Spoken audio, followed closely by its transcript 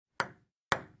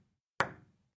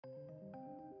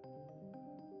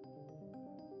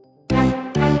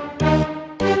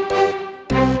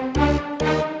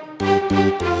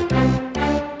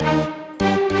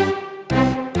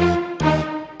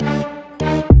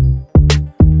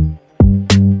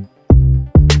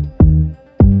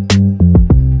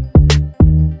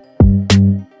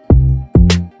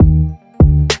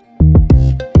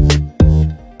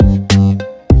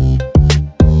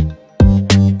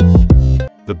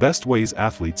best ways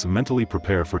athletes mentally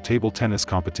prepare for table tennis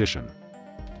competition.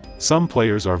 Some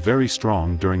players are very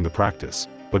strong during the practice,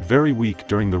 but very weak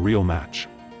during the real match.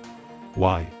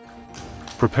 Why?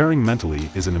 Preparing mentally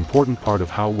is an important part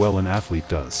of how well an athlete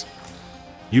does.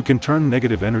 You can turn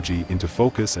negative energy into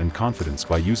focus and confidence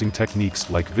by using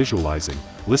techniques like visualizing,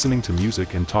 listening to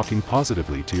music and talking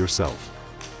positively to yourself.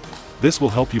 This will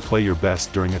help you play your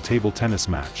best during a table tennis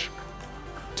match.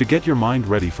 To get your mind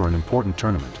ready for an important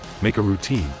tournament, make a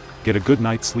routine, get a good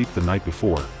night's sleep the night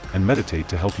before, and meditate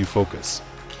to help you focus.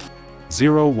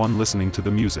 1. Listening to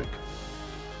the music.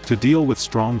 To deal with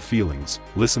strong feelings,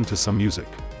 listen to some music.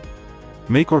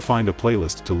 Make or find a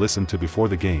playlist to listen to before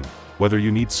the game, whether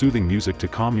you need soothing music to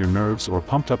calm your nerves or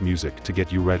pumped-up music to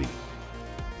get you ready.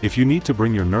 If you need to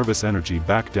bring your nervous energy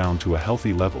back down to a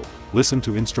healthy level, listen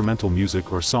to instrumental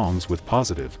music or songs with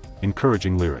positive,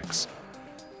 encouraging lyrics.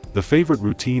 The favorite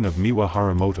routine of Miwa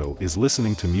Harimoto is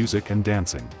listening to music and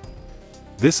dancing.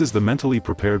 This is the mentally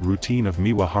prepared routine of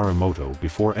Miwa Harimoto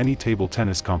before any table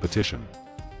tennis competition.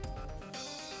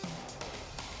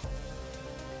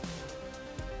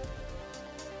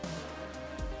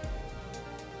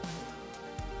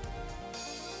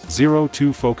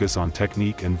 2. Focus on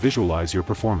technique and visualize your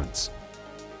performance.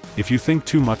 If you think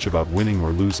too much about winning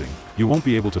or losing, you won't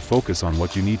be able to focus on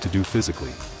what you need to do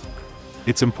physically.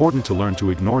 It's important to learn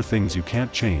to ignore things you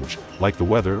can't change, like the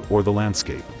weather or the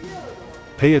landscape.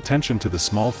 Pay attention to the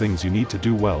small things you need to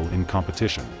do well in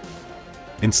competition.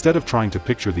 Instead of trying to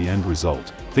picture the end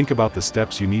result, think about the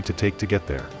steps you need to take to get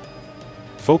there.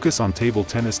 Focus on table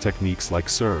tennis techniques like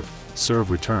serve,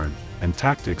 serve return, and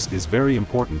tactics is very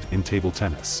important in table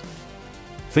tennis.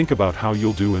 Think about how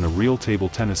you'll do in a real table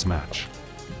tennis match.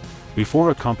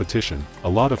 Before a competition, a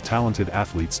lot of talented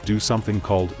athletes do something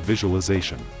called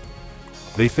visualization.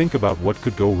 They think about what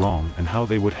could go wrong and how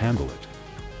they would handle it.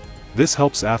 This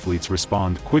helps athletes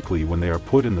respond quickly when they are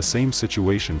put in the same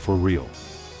situation for real.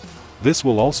 This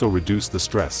will also reduce the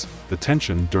stress, the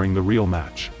tension during the real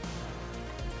match.